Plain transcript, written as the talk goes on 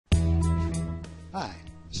Hi,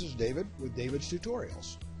 this is David with David's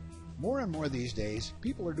Tutorials. More and more these days,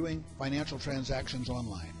 people are doing financial transactions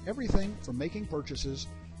online. Everything from making purchases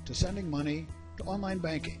to sending money to online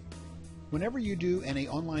banking. Whenever you do any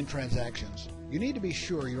online transactions, you need to be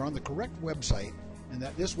sure you're on the correct website and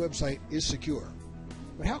that this website is secure.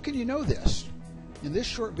 But how can you know this? In this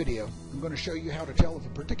short video, I'm going to show you how to tell if a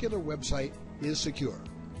particular website is secure.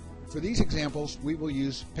 For these examples, we will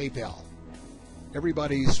use PayPal,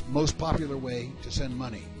 everybody's most popular way to send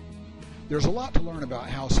money. There's a lot to learn about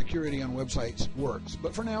how security on websites works,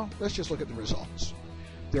 but for now, let's just look at the results.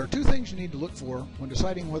 There are two things you need to look for when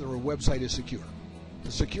deciding whether a website is secure: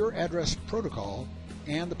 the Secure Address Protocol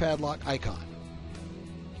and the padlock icon.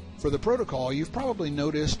 For the protocol, you've probably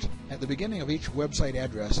noticed at the beginning of each website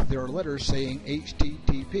address there are letters saying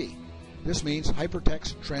HTTP. This means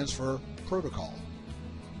Hypertext Transfer Protocol.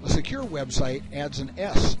 A secure website adds an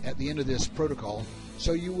S at the end of this protocol,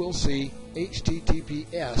 so you will see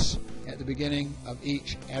HTTPS at the beginning of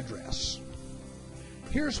each address.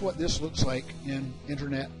 Here's what this looks like in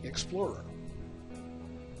Internet Explorer.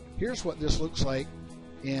 Here's what this looks like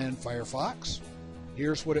in Firefox.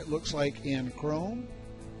 Here's what it looks like in Chrome.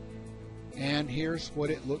 And here's what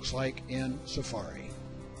it looks like in Safari.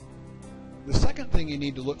 The second thing you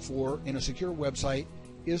need to look for in a secure website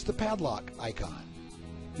is the padlock icon.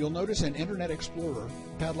 You'll notice in Internet Explorer,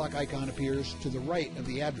 the padlock icon appears to the right of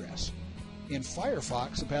the address. In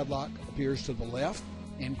Firefox, the padlock appears to the left.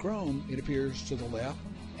 In Chrome, it appears to the left.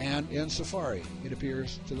 And in Safari, it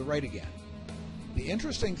appears to the right again. The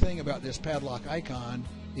interesting thing about this padlock icon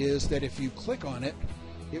is that if you click on it,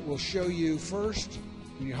 it will show you first,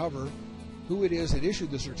 when you hover, who it is that issued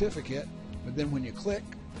the certificate, but then when you click,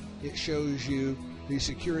 it shows you the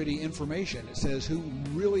security information. It says who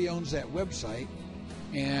really owns that website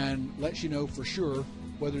and lets you know for sure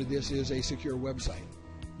whether this is a secure website.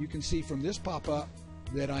 You can see from this pop-up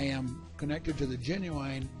that I am connected to the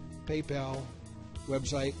genuine PayPal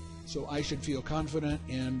website, so I should feel confident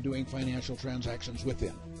in doing financial transactions with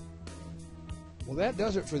them. Well, that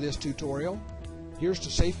does it for this tutorial. Here's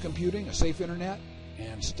to safe computing, a safe internet,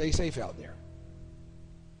 and stay safe out there.